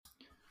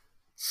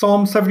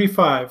Psalm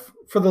 75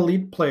 for the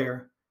lead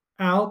player,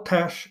 Al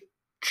Tash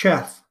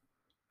Cheth,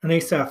 an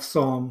Asaph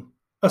psalm,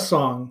 a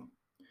song.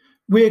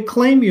 We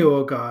acclaim you,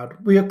 O God,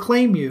 we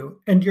acclaim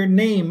you, and your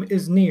name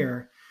is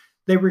near.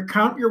 They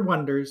recount your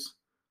wonders.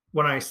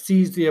 When I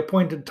seize the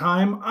appointed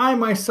time, I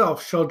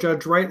myself shall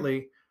judge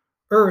rightly.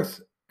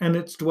 Earth and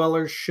its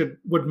dwellers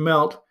would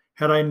melt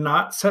had I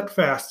not set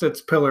fast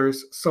its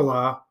pillars,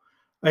 Salah.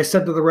 I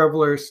said to the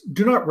revelers,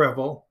 do not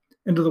revel,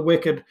 and to the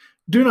wicked,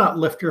 do not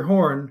lift your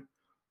horn.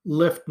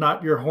 Lift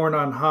not your horn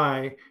on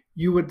high,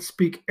 you would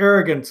speak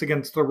arrogance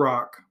against the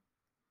rock.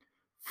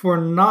 For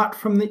not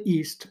from the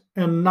east,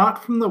 and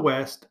not from the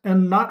west,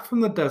 and not from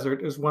the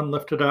desert is one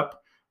lifted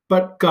up,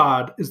 but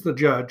God is the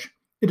judge.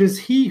 It is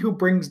he who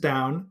brings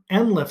down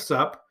and lifts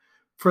up,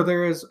 for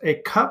there is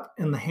a cup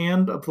in the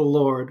hand of the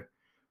Lord,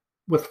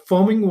 with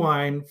foaming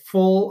wine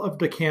full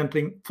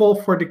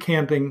for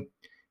decanting,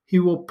 he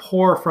will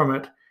pour from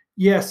it.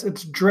 Yes,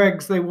 its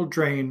dregs they will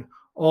drain,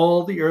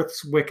 all the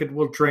earth's wicked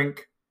will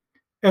drink.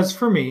 As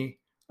for me,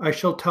 I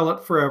shall tell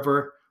it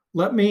forever.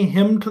 Let me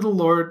hymn to the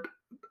Lord,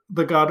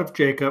 the God of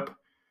Jacob,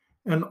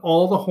 and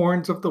all the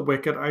horns of the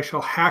wicked I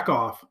shall hack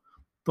off.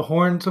 The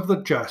horns of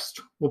the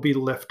just will be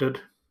lifted.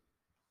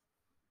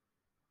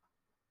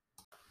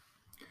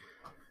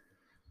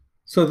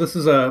 So this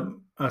is a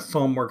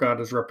psalm where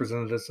God is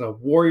represented as a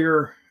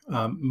warrior,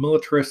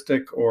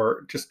 militaristic,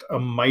 or just a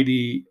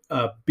mighty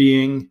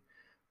being.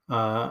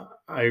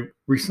 I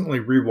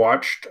recently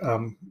rewatched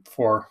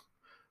for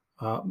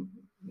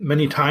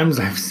many times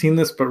I've seen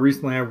this, but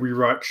recently I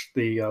rewatched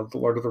the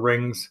Lord of the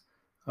Rings,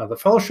 the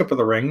Fellowship of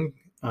the Ring,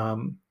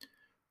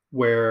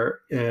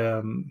 where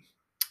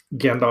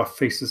Gandalf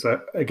faces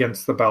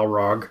against the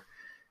Balrog,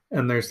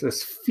 and there's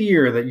this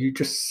fear that you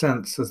just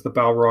sense as the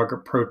Balrog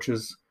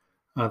approaches.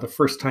 The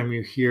first time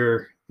you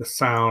hear the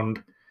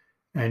sound,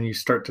 and you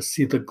start to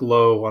see the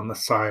glow on the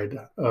side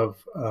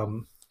of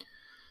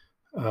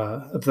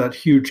that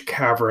huge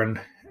cavern,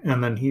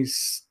 and then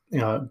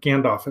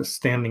Gandalf is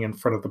standing in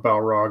front of the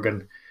Balrog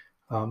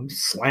and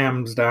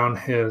slams down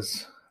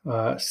his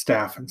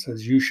staff and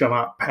says, "You shall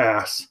not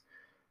pass."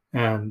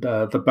 And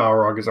the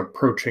Balrog is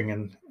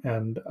approaching,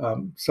 and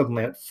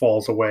suddenly it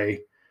falls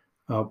away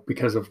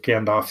because of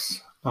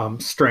Gandalf's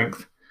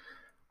strength.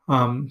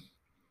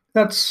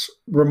 That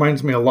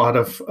reminds me a lot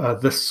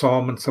of this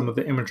psalm and some of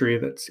the imagery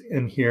that's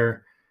in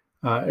here,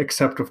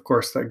 except, of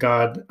course, that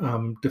God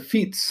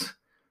defeats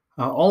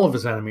all of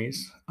his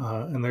enemies,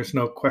 and there's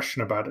no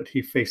question about it.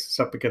 He faces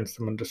up against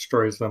them and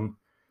destroys them.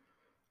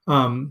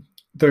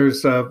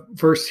 There's a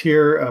verse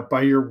here,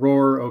 by your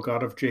roar, O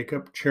God of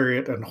Jacob,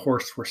 chariot and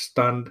horse were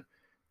stunned.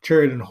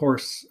 Chariot and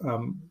horse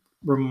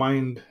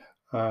remind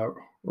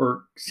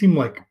or seem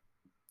like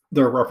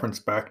they're a reference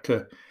back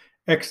to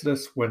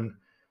Exodus when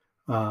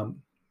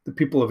the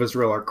people of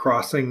Israel are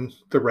crossing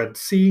the Red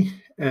Sea,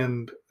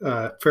 and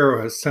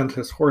Pharaoh has sent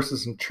his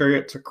horses and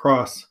chariots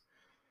across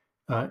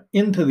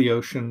into the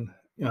ocean,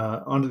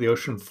 onto the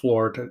ocean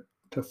floor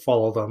to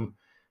follow them.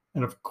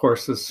 And of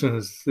course, as soon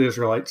as the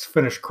Israelites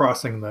finish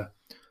crossing, the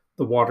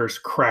waters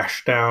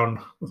crash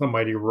down with a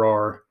mighty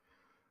roar.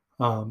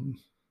 So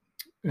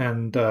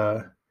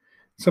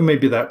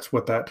maybe that's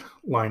what that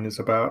line is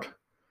about.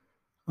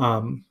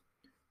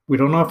 We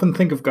don't often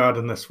think of God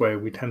in this way.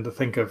 We tend to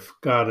think of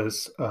God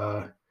as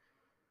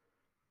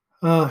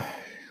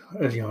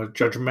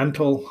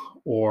judgmental,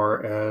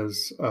 or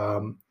as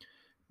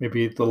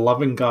maybe the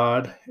loving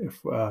God,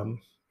 if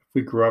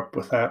we grew up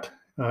with that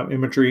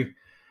imagery.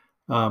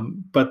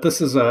 But this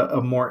is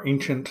a more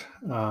ancient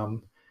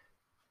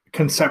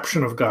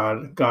conception of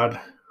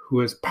God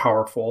who is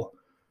powerful,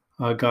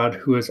 God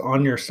who is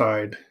on your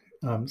side,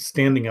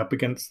 standing up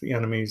against the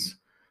enemies,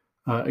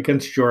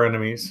 against your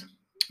enemies.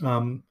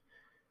 And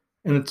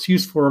it's a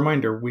useful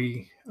reminder.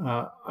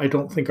 I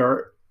don't think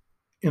are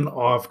in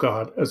awe of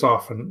God as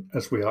often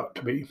as we ought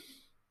to be.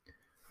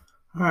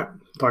 All right,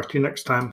 talk to you next time.